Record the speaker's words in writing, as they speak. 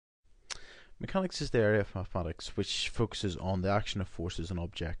Mechanics is the area of mathematics which focuses on the action of forces on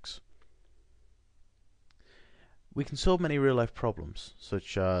objects. We can solve many real-life problems,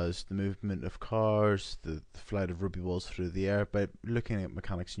 such as the movement of cars, the flight of rugby balls through the air, by looking at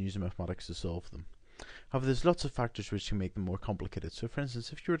mechanics and using mathematics to solve them. However, there's lots of factors which can make them more complicated. So, for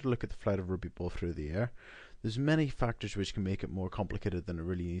instance, if you were to look at the flight of a rugby ball through the air, there's many factors which can make it more complicated than it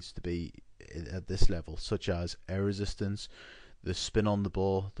really needs to be at this level, such as air resistance, the spin on the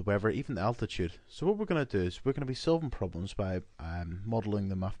ball, the weather, even the altitude. So what we're going to do is we're going to be solving problems by modelling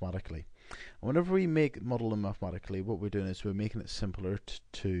them mathematically. And whenever we model them mathematically, what we're doing is we're making it simpler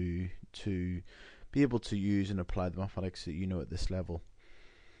to be able to use and apply the mathematics that you know at this level.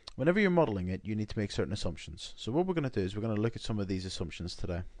 Whenever you're modelling it, you need to make certain assumptions. So what we're going to do is we're going to look at some of these assumptions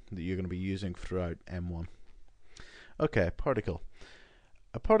today that you're going to be using throughout M1. Okay, particle.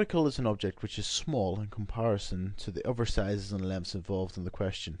 A particle is an object which is small in comparison to the other sizes and lengths involved in the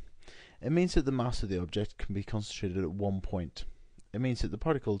question. It means that the mass of the object can be concentrated at one point. It means that the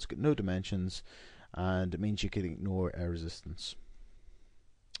particles get no dimensions, and it means you can ignore air resistance.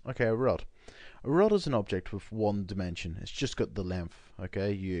 Okay, a rod. A rod is an object with one dimension. It's just got the length.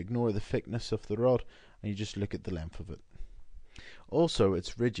 Okay, you ignore the thickness of the rod and you just look at the length of it. Also,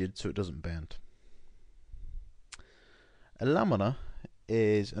 it's rigid, so it doesn't bend. A lamina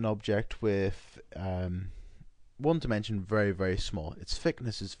is an object with one dimension, very, very small. Its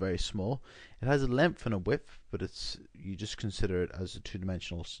thickness is very small. It has a length and a width, but you just consider it as a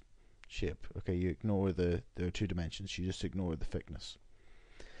two-dimensional shape. Okay, you ignore there are two dimensions. You just ignore the thickness.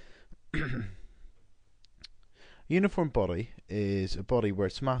 A uniform body is a body where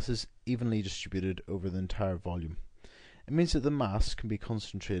its mass is evenly distributed over the entire volume. It means that the mass can be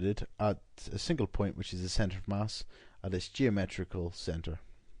concentrated at a single point, which is the centre of mass, at its geometrical centre.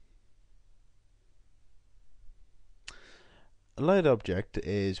 A light object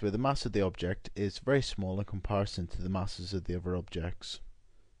is where the mass of the object is very small in comparison to the masses of the other objects.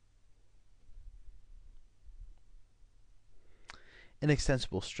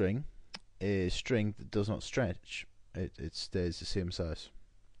 Inextensible string is string that does not stretch. It stays the same size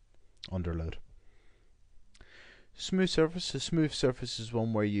under load. Smooth surface. A smooth surface is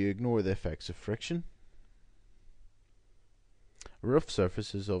one where you ignore the effects of friction. A rough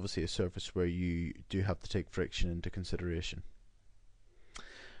surface is obviously a surface where you do have to take friction into consideration.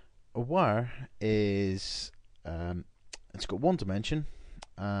 A wire is it's got one dimension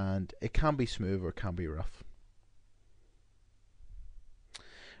and it can be smooth or it can be rough.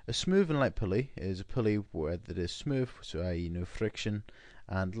 A smooth and light pulley is a pulley that is smooth, so i.e. no friction,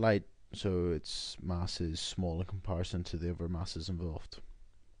 and light, so its mass is small in comparison to the other masses involved.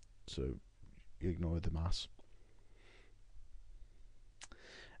 So you ignore the mass.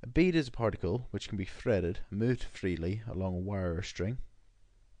 A bead is a particle which can be threaded and moved freely along a wire or string.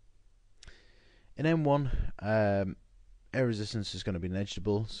 In M1, air resistance is going to be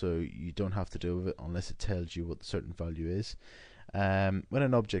negligible, so you don't have to deal with it unless it tells you what the certain value is. When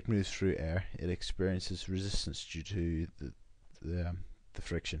an object moves through air, it experiences resistance due to the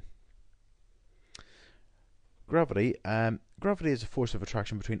friction. Gravity. Gravity is a force of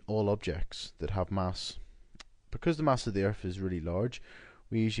attraction between all objects that have mass. Because the mass of the Earth is really large,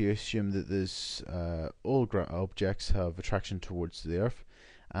 we usually assume that all objects have attraction towards the Earth.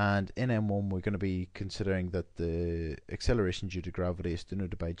 And in M1 we're going to be considering that the acceleration due to gravity is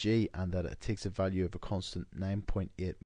denoted by g, and that it takes a value of a constant 9.8